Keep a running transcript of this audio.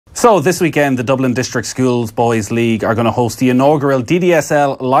So this weekend, the Dublin District Schoolboys League are going to host the inaugural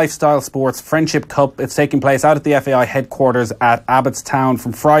DDSL Lifestyle Sports Friendship Cup. It's taking place out at the FAI headquarters at Abbottstown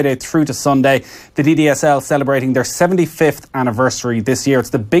from Friday through to Sunday. The DDSL celebrating their 75th anniversary this year. It's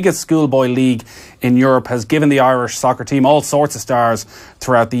the biggest schoolboy league in Europe, has given the Irish soccer team all sorts of stars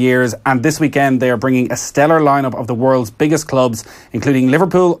throughout the years. And this weekend, they are bringing a stellar lineup of the world's biggest clubs, including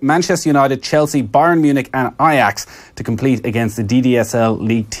Liverpool, Manchester United, Chelsea, Bayern Munich and Ajax, to compete against the DDSL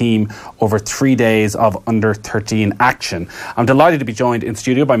League team over 3 days of under-13 action. I'm delighted to be joined in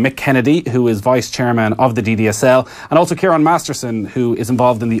studio by Mick Kennedy, who is Vice Chairman of the DDSL, and also Ciaran Masterson, who is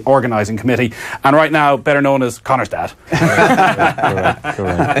involved in the organising committee, and right now better known as Conor's dad. Correct.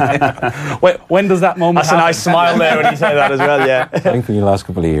 When does that moment happen? That's a nice smile there when you say that as well, yeah. Thankfully the last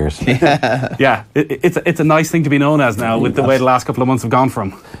couple of years. Yeah, it's a nice thing to be known as now, with the way the last couple of months have gone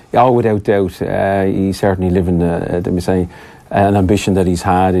from. Oh, without doubt. He's certainly living, let me say, an ambition that he's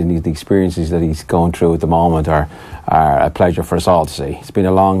had, and the experiences that he's going through at the moment are a pleasure for us all to see. It's been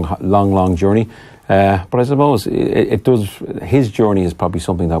a long journey. But I suppose his journey is probably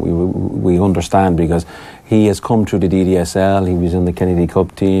something that we understand, because he has come through the DDSL, he was in the Kennedy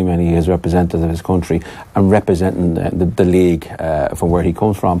Cup team, and he has represented his country and representing the league from where he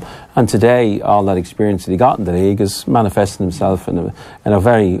comes from. And today, all that experience that he got in the league is manifesting himself in a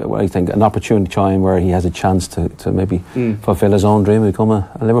very, I think, an opportune time where he has a chance to maybe fulfil his own dream and become a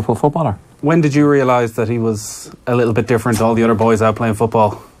Liverpool footballer. When did you realise that he was a little bit different to all the other boys out playing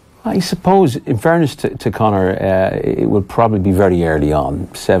football? I suppose, in fairness to Conor, it would probably be very early on,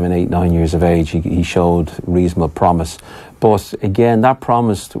 7, 8, 9 years of age. He showed reasonable promise. But again, that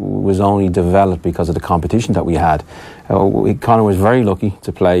promise was only developed because of the competition that we had. Conor was very lucky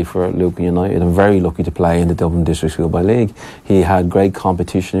to play for Lucan United and very lucky to play in the Dublin District Schoolboys League. He had great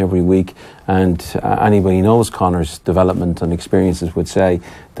competition every week, and anybody who knows Conor's development and experiences would say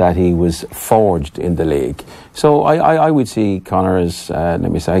that he was forged in the league. So I would see Conor as, let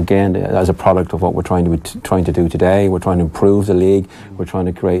me say again, as a product of what we're trying to do today. We're trying to improve the league. We're trying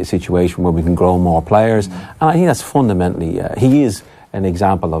to create a situation where we can grow more players. And I think that's fundamentally, he is an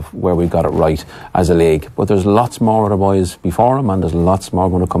example of where we got it right as a league. But there's lots more other boys before him, and there's lots more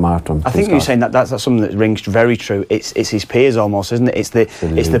going to come after him. I think you're saying that's something that rings very true. It's his peers almost, isn't it? It's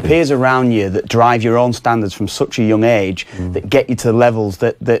the peers around you that drive your own standards from such a young age, that get you to the levels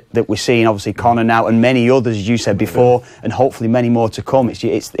that we're seeing, obviously Conor now and many others, as you said before, and hopefully many more to come.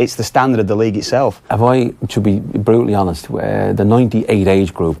 It's the standard of the league itself. If I should be brutally honest, the 98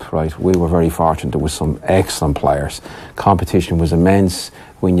 age group, right, we were very fortunate. There was some excellent players. Competition was immense.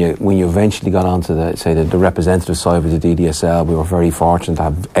 When you eventually got onto the representative side of the DDSL, we were very fortunate to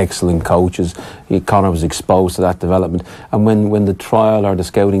have excellent coaches. Conor was exposed to that development, and when the trial or the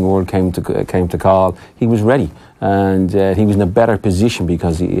scouting world came to call, he was ready. And he was in a better position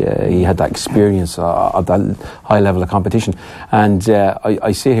because he had that experience of that high level of competition. And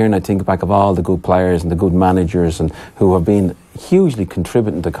I sit here and I think back of all the good players and the good managers and who have been hugely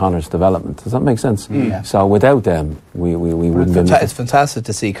contributing to Conor's development. Does that make sense? Yeah. So without them, we wouldn't be... It's fantastic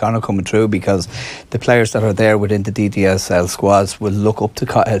to see Conor coming through, because the players that are there within the DDSL squads will look up to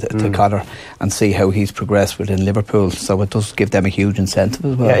Conor and see how he's progressed within Liverpool. So it does give them a huge incentive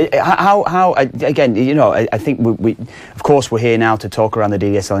as well. Yeah, how again, you know, I think we of course we're here now to talk around the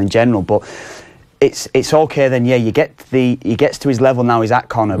DDSL in general, but it's okay then. Yeah, he gets to his level now. He's at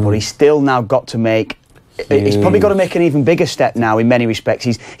Conor, but he's still now got to make. He's probably got to make an even bigger step now in many respects.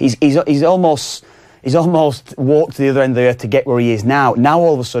 He's almost walked to the other end of the earth to get where he is now. Now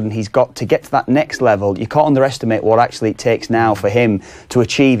all of a sudden he's got to get to that next level. You can't underestimate what actually it takes now for him to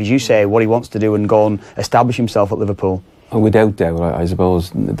achieve, as you say, what he wants to do and go and establish himself at Liverpool. Without doubt, I suppose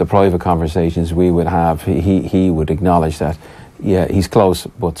the private conversations we would have, he would acknowledge that, yeah, he's close,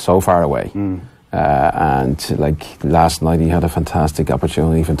 but so far away. And like last night, he had a fantastic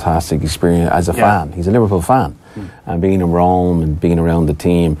opportunity, fantastic experience as a fan. He's a Liverpool fan, and being in Rome and being around the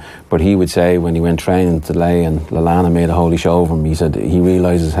team. But he would say when he went training today, and Lallana made a holy show of him, he said he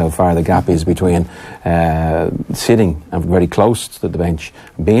realises how far the gap is between sitting and very close to the bench,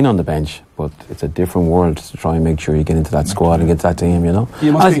 being on the bench. But it's a different world to try and make sure you get into that squad and get to that team, you know.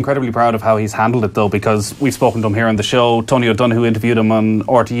 You must be incredibly proud of how he's handled it, though, because we've spoken to him here on the show. Tony O'Donoghue interviewed him on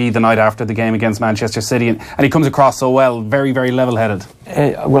RTE the night after the game against Manchester City, and he comes across so well, very, very level-headed.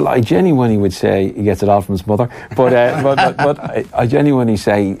 Well, I genuinely would say he gets it all from his mother, but I genuinely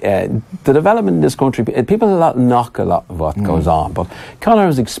say the development in this country, people knock a lot of what goes on, but Conor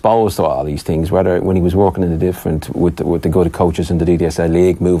was exposed to all these things, whether when he was working in the different with the good coaches in the DDSL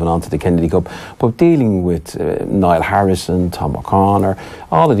League, moving on to the Kennedy Cup, but dealing with Niall Harrison, Tom O'Connor,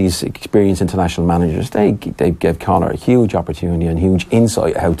 all of these experienced international managers, they gave Conor a huge opportunity and huge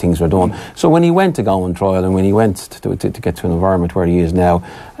insight how things were done. So when he went to go on trial and when he went to get to an environment where he is now,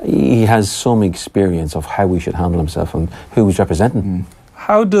 he has some experience of how he should handle himself and who he's representing.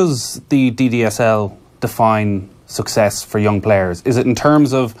 How does the DDSL define success for young players? Is it in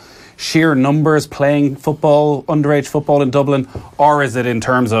terms of sheer numbers playing football, underage football in Dublin, or is it in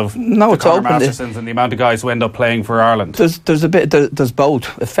terms of the Conor Mastersons and the amount of guys who end up playing for Ireland? There's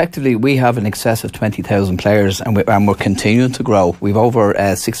both. Effectively, we have an excess of 20,000 players, and we're continuing to grow. We've over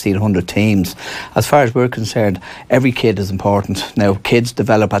 1,600 teams. As far as we're concerned, every kid is important. Now, kids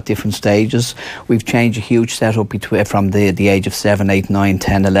develop at different stages. We've changed a huge setup from the age of 7, 8, 9,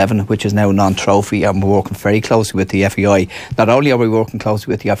 10, 11, which is now non-trophy, and we're working very closely with the FEI. Not only are we working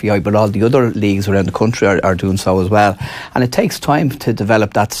closely with the FEI, but all the other leagues around the country are doing so as well. And it takes time to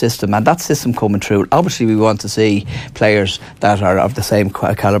develop that system, and that system coming through. Obviously, we want to see players that are of the same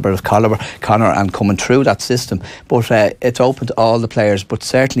calibre as Conor and coming through that system. But it's open to all the players. But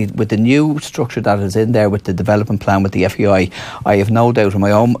certainly, with the new structure that is in there, with the development plan with the FEI, I have no doubt in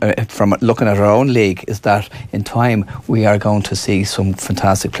my own, from looking at our own league, is that in time we are going to see some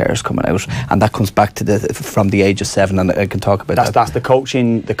fantastic players coming out, and that comes back to from the age of 7, and I can talk about that. That's the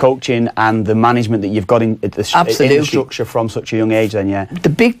coaching and the management that you've got in the structure from such a young age then, yeah. The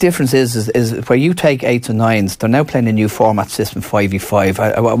big difference is where you take 8s and 9s, they're now playing a new format system, 5v5.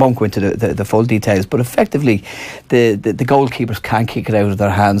 I won't go into the full details, but effectively the goalkeepers can't kick it out of their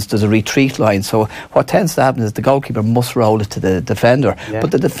hands. There's a retreat line, so what tends to happen is the goalkeeper must roll it to the defender,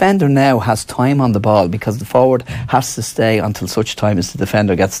 but the defender now has time on the ball because the forward has to stay until such time as the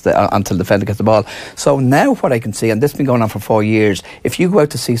defender gets the ball. So now what I can see, and this has been going on for 4 years, if you go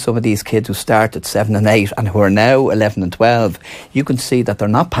out to see some of these kids who start at 7 and 8 and who are now 11 and 12, you can see that they're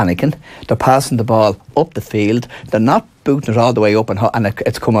not panicking. They're passing the ball up the field. They're not booting it all the way up and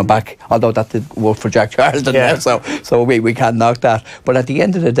it's coming back, although that did work for Jack Charlton now, so we can't knock that. But at the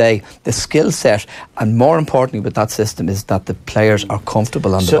end of the day, the skill set, and more importantly with that system, is that the players are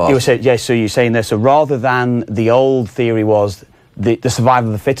comfortable on the ball. So you're saying there, so rather than the old theory was the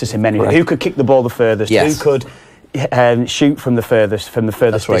survival of the fittest in many ways, who could kick the ball the furthest, who could shoot from the furthest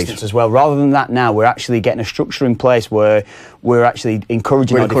distance as well. Rather than that, now we're actually getting a structure in place where we're actually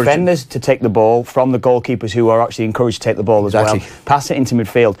encouraging our defenders to take the ball from the goalkeepers, who are actually encouraged to take the ball as well, pass it into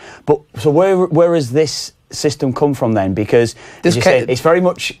midfield. But so where is this system come from then? Because as you say, it's very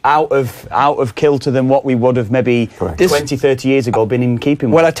much out of kilter than what we would have maybe 20-30 years ago been in keeping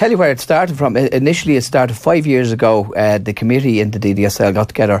with. Well, I tell you where it started from. Initially it started 5 years ago. The committee in the DDSL got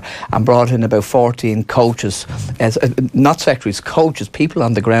together and brought in about 14 coaches, not secretaries, coaches, people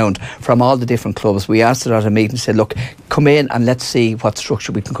on the ground from all the different clubs. We asked it at a meeting, said, look, come in and let's see what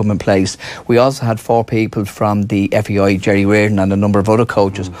structure we can come in place. We also had 4 people from the FEI, Jerry Reardon, and a number of other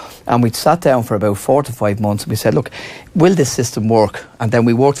coaches, and we sat down for about 4 to 5 months and we said, look, will this system work? And then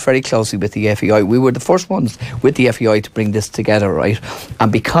we worked very closely with the FEI. We were the first ones with the FEI to bring this together, right?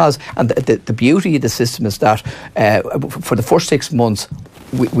 And the beauty of the system is that for the first 6 months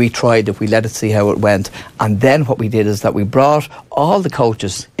we tried it, we let it see how it went, and then what we did is that we brought all the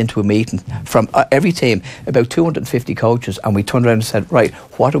coaches into a meeting from every team, about 250 coaches, and we turned around and said, right,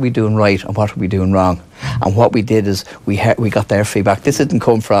 what are we doing right and what are we doing wrong? And what we did is we got their feedback. This didn't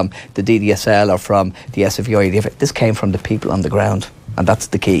come from the DDSL or from the SFEI. This came from the people on the ground, and that's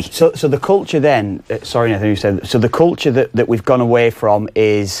the key. So the culture then, sorry Nathan, you said, so the culture that we've gone away from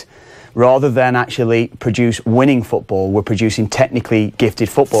is, rather than actually produce winning football, we're producing technically gifted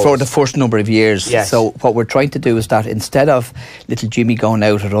football for the first number of years. Yes. So what we're trying to do is that instead of little Jimmy going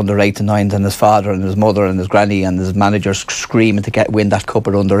out at under 8 and 9s and his father and his mother and his granny and his manager screaming to win that cup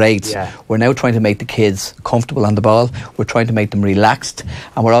at under 8s, we're now trying to make the kids comfortable on the ball. We're trying to make them relaxed,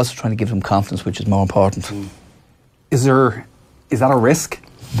 and we're also trying to give them confidence, which is more important. Is that a risk?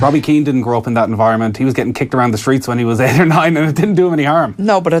 Robbie Keane didn't grow up in that environment. He was getting kicked around the streets when he was 8 or 9, and it didn't do him any harm.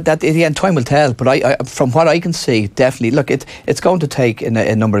 No, but at the end, time will tell. But I from what I can see, definitely, look, it's going to take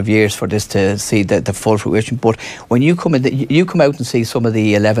a number of years for this to see the full fruition. But when you come in, you come out and see some of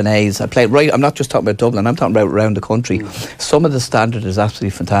the 11As. I played right. I'm not just talking about Dublin. I'm talking about around the country. Some of the standard is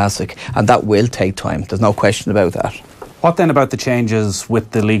absolutely fantastic, and that will take time. There's no question about that. What then about the changes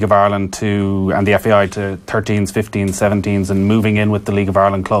with the League of Ireland and the FAI to 13s, 15s, 17s, and moving in with the League of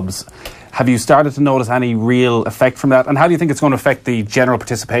Ireland clubs? Have you started to notice any real effect from that? And how do you think it's going to affect the general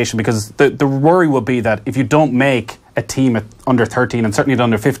participation? Because the worry will be that if you don't make a team at under 13 and certainly at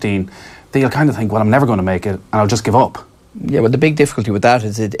under 15, then you'll kind of think, well, I'm never going to make it and I'll just give up. Yeah, well, the big difficulty with that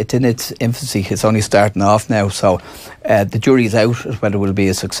is it's in its infancy. It's only starting off now, so the jury's out whether it will be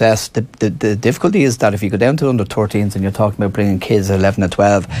a success. The difficulty is that if you go down to under 13s and you're talking about bringing kids at 11 and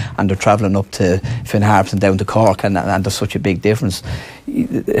 12 and they're travelling up to Finn Harps and down to Cork, and there's such a big difference,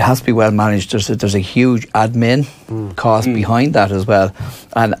 it has to be well managed. There's a huge admin cost behind that as well,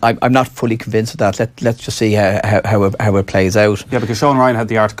 and I'm not fully convinced of that. Let's just see how it plays out. Yeah, because Sean Ryan had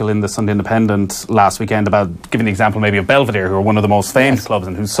the article in the Sunday Independent last weekend about giving the example maybe of Belvedere, who are one of the most famous clubs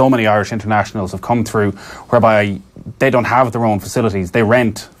and who so many Irish internationals have come through, whereby they don't have their own facilities, they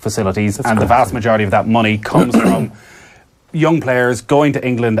rent facilities. That's and correct. The vast majority of that money comes from young players going to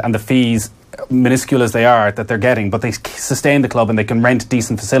England, and the fees, minuscule as they are, that they're getting, but they sustain the club and they can rent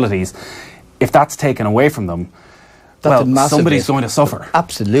decent facilities. If that's taken away from them, somebody's going to suffer.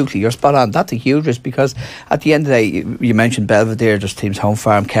 Absolutely, you're spot on. That's a huge risk, because at the end of the day, you mentioned Belvedere, there's teams, Home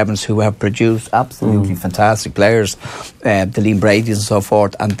Farm, Kevin's, who have produced absolutely fantastic players, the Liam Brady's and so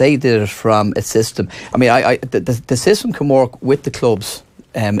forth, and they did it from a system. I mean, the system can work with the clubs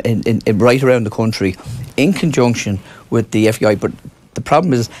in right around the country in conjunction with the FEI, but the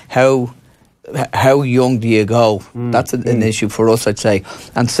problem is how young do you go? That's an issue for us, I'd say.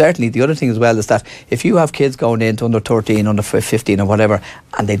 And certainly the other thing as well is that if you have kids going into under 13, under 15 or whatever,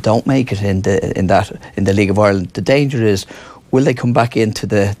 and they don't make it in the League of Ireland, the danger is, will they come back into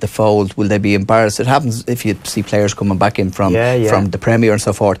the fold? Will they be embarrassed? It happens if you see players coming back in from the Premier and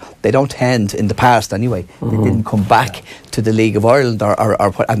so forth. They don't tend, in the past anyway, they didn't come back to the League of Ireland,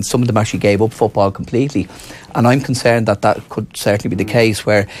 and some of them actually gave up football completely. And I'm concerned that could certainly be the case,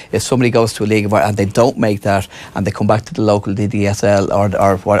 where if somebody goes to a League of Ireland and they don't make that, and they come back to the local DDSL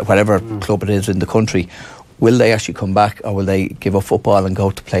or whatever club it is in the country, will they actually come back, or will they give up football and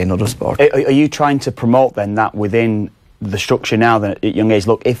go to play another sport? Are you trying to promote then that within the structure now that at young age,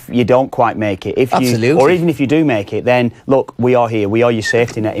 look, if you don't quite make it, or even if you do make it, then look, we are here, we are your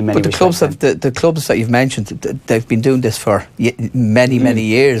safety net in many respects. But the clubs that you've mentioned, they've been doing this for many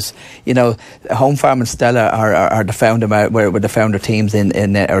years. You know, Home Farm and Stella are the founder, were the founder teams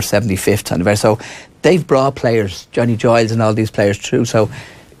in our 75th anniversary. So they've brought players, Johnny Giles and all these players through. So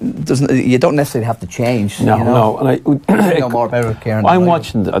you don't necessarily have to change. No. And I know more about it, Ciaran. I'm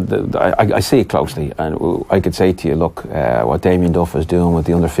watching. I see it closely, and I could say to you, look, what Damien Duff is doing with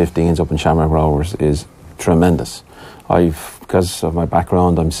the under 15s up in Shamrock Rovers is tremendous. Because of my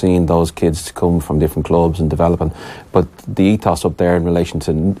background, I'm seeing those kids come from different clubs and developing. But the ethos up there in relation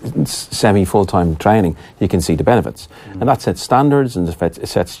to semi-full-time training, you can see the benefits. And that sets standards and it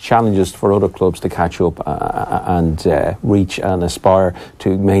sets challenges for other clubs to catch up and reach and aspire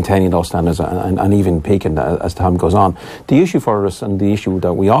to maintaining those standards and even peaking as time goes on. The issue for us, and the issue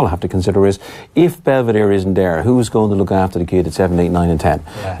that we all have to consider, is if Belvedere isn't there, who's going to look after the kid at 7, 8, 9 and 10?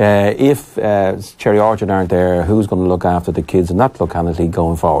 Yeah. If Cherry Orchard aren't there, who's going to look after the kids in that locality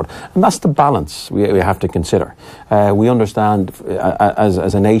going forward? And that's the balance we have to consider. We understand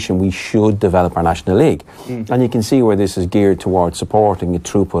as a nation we should develop our National League, and you can see where this is geared towards supporting the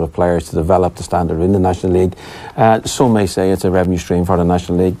throughput of players to develop the standard in the National League. Some may say it's a revenue stream for the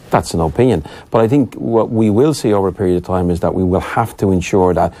National League. That's an opinion, but I think what we will see over a period of time is that we will have to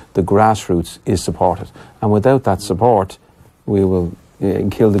ensure that the grassroots is supported, and without that support we will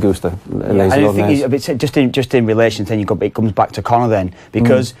kill the goose that lays the eggs. Just in relation, then it comes back to Conor then,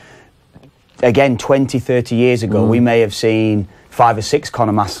 because again, 20, 30 years ago, we may have seen 5 or 6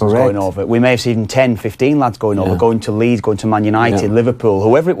 Conor Mastersons going over. We may have seen 10, 15 lads going over, going to Leeds, going to Man United, Liverpool,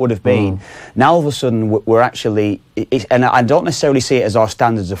 whoever it would have been. Now, all of a sudden, we're actually... and I don't necessarily see it as our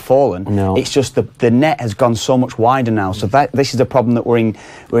standards have fallen. No. It's just the net has gone so much wider now. So this is the problem that we're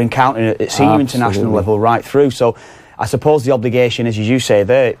encountering at senior international level right through. So I suppose the obligation is, as you say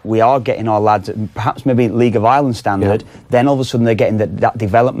there, we are getting our lads at perhaps maybe League of Ireland standard, then all of a sudden they're getting that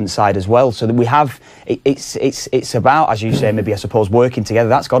development side as well, so that we have, it's about, as you say, maybe I suppose working together.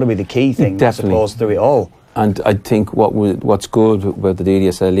 That's got to be the key thing, definitely. I suppose, through it all. And I think what's good with the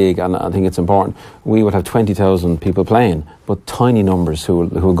DDSL League, and I think it's important, we would have 20,000 people playing, but tiny numbers who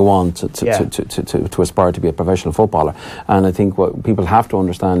will go on to aspire to be a professional footballer. And I think what people have to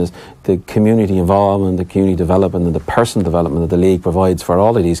understand is the community involvement, the community development and the personal development that the league provides for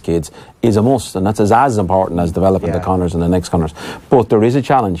all of these kids is a must, and that's as important as developing the Conors and the next Conors. But there is a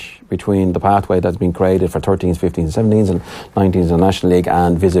challenge between the pathway that's been created for 13s, 15s, 17s and 19s in the National League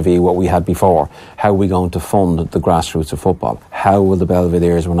and vis-a-vis what we had before. How are we going to fund the grassroots of football? How will the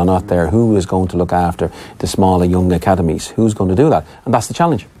Belvederes, when they're not there, who is going to look after the smaller young academies? Who's going to do that? And that's the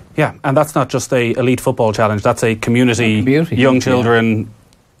challenge. Yeah, and that's not just a elite football challenge, that's a community young children,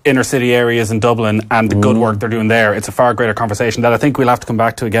 inner city areas in Dublin, and the good work they're doing there. It's a far greater conversation that I think we'll have to come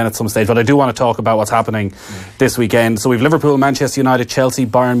back to again at some stage, but I do want to talk about what's happening this weekend. So we've Liverpool, Manchester United, Chelsea,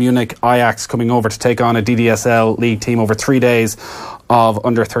 Bayern Munich, Ajax coming over to take on a DDSL league team over 3 days of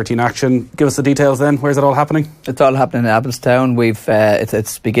under 13 action. Give us the details then. Where's it all happening? It's all happening in Abbottstown.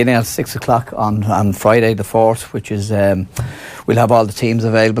 It's beginning at 6 o'clock on Friday the 4th, which is we'll have all the teams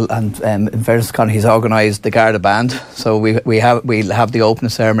available, and in fairness, Conor, he's organised the Garda Band, so we'll have the opening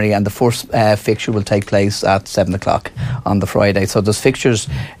ceremony, and the first fixture will take place at 7 o'clock on the Friday. So there's fixtures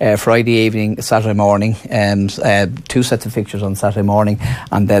Friday evening, Saturday morning, 2 sets of fixtures on Saturday morning,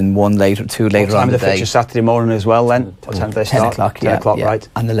 and then two later on the day. Fixture Saturday morning as well then? What time do they start? 10 o'clock, 10 o'clock, right.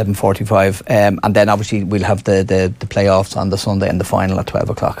 And 11:45. And then obviously we'll have the playoffs on the Sunday and the final at 12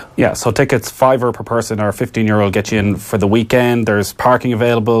 o'clock. Yeah, so tickets €5 per person or €15 get you in for the weekend. There's parking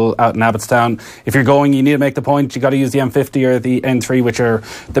available out in Abbottstown. If you're going, you need to make the point, you got to use the M50 or the N3, which are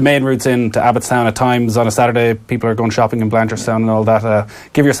the main routes into Abbottstown. At times on a Saturday, people are going shopping in Blanchardstown and all that.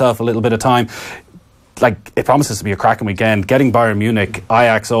 Give yourself a little bit of time. It promises to be a cracking weekend. Getting Bayern Munich,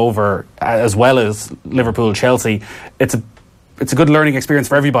 Ajax over, as well as Liverpool, Chelsea, it's a good learning experience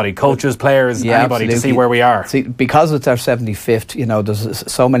for everybody, coaches, players, anybody, absolutely, to see where we are. See, because it's our 75th, there's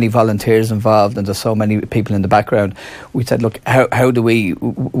so many volunteers involved and there's so many people in the background. We said, look, how do we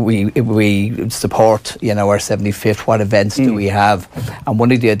support, our 75th? What events do we have? And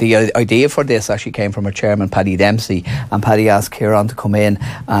one of the idea for this actually came from our chairman, Paddy Dempsey, and Paddy asked Ciaran to come in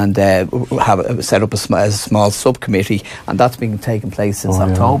and set up a small subcommittee, and that's been taking place since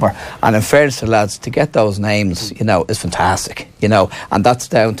October. And in fairness to lads, to get those names, is fantastic. And that's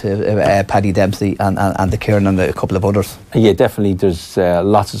down to Paddy Dempsey and the Ciaran and a couple of others. Yeah, definitely. There's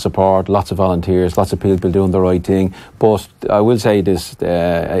lots of support, lots of volunteers, lots of people doing the right thing. But I will say this: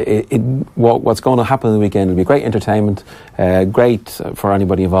 what's going to happen on the weekend will be great entertainment, great for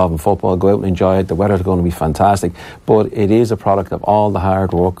anybody involved in football. Go out and enjoy it. The weather's going to be fantastic. But it is a product of all the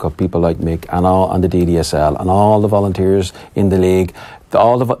hard work of people like Mick and the DDSL and all the volunteers in the league.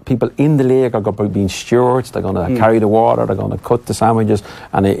 All the people in the league are going to be stewards. They're going to carry the water, they're going to cut the sandwiches,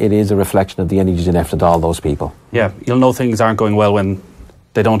 and it is a reflection of the energies and effort of all those people. Yeah, you'll know things aren't going well when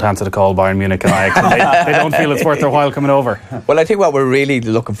they don't answer the call, Bayern Munich and Ajax, and they don't feel it's worth their while coming over. Well, I think what we're really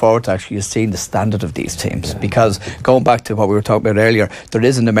looking forward to actually is seeing the standard of these teams, because going back to what we were talking about earlier, there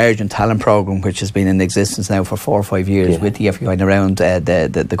is an emerging talent programme which has been in existence now for 4 or 5 years with the FAI around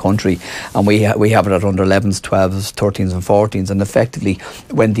the country, and we have it at under 11s, 12s, 13s and 14s, and effectively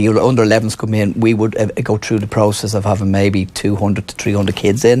when the under 11s come in, we would go through the process of having maybe 200 to 300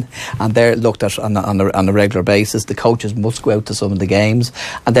 kids in, and they're looked at on a regular basis. The coaches must go out to some of the games,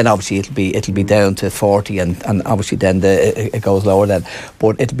 and then obviously it'll be down to 40, and obviously then it goes lower then.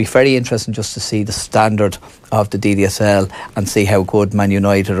 But it'll be very interesting just to see the standard of the DDSL and see how good Man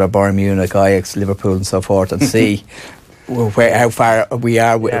United or Bayern Munich, Ajax, Liverpool and so forth, and see how far we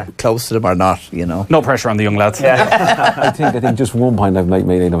are close to them or not. No pressure on the young lads. I think just one point I've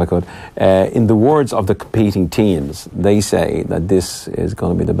made, if I could. In the words of the competing teams, they say that this is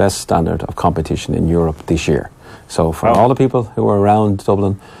going to be the best standard of competition in Europe this year. So for all the people who are around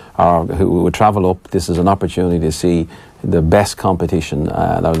Dublin or who would travel up, this is an opportunity to see the best competition,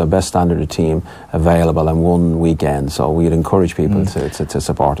 the best standard of team available in one weekend. So we'd encourage people to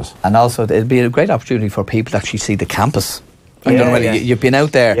support us. And also it'd be a great opportunity for people to actually see the campus. I don't know whether you've been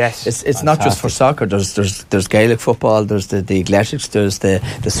out there. Yes, it's not just for soccer. There's Gaelic football, there's the athletics, there's the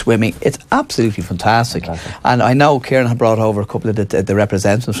swimming. It's absolutely fantastic. And I know Ciaran had brought over a couple of the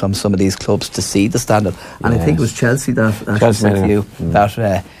representatives from some of these clubs to see the standard. And I think it was Chelsea that actually said to you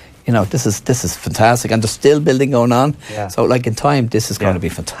that this is fantastic, and there's still building going on. So in time, this is going to be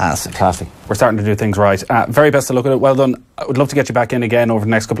fantastic. We're starting to do things right. Very best to look at it. Well done. I would love to get you back in again over the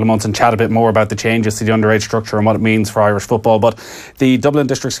next couple of months and chat a bit more about the changes to the underage structure and what it means for Irish football. But the Dublin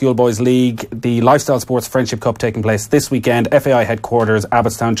District Schoolboys League, the Lifestyle Sports Friendship Cup taking place this weekend, FAI headquarters,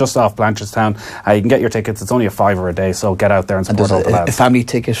 Abbottstown, just off Blanchardstown. You can get your tickets. It's only €5 a day, so get out there and support all the lads. A family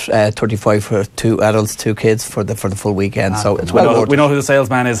ticket, 35 for 2 adults, 2 kids for the full weekend. So it's we know who the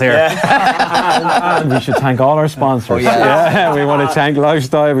salesman is here. And we should thank all our sponsors. We want to thank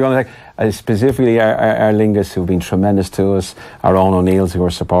Lifestyle. We want to thank specifically our linguists who've been tremendous to us, our own O'Neills who are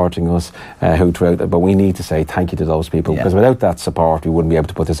supporting us, but we need to say thank you to those people, because without that support we wouldn't be able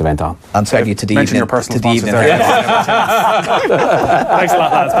to put this event on. And thank you to the evening. Your personal sponsors there. Thanks a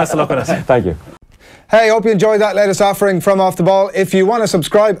lot, lads. Best of luck with it. Thank you. Hey, hope you enjoyed that latest offering from Off the Ball. If you want to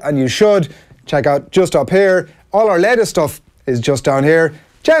subscribe, and you should, check out just up here. All our latest stuff is just down here.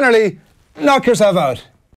 Generally, knock yourself out.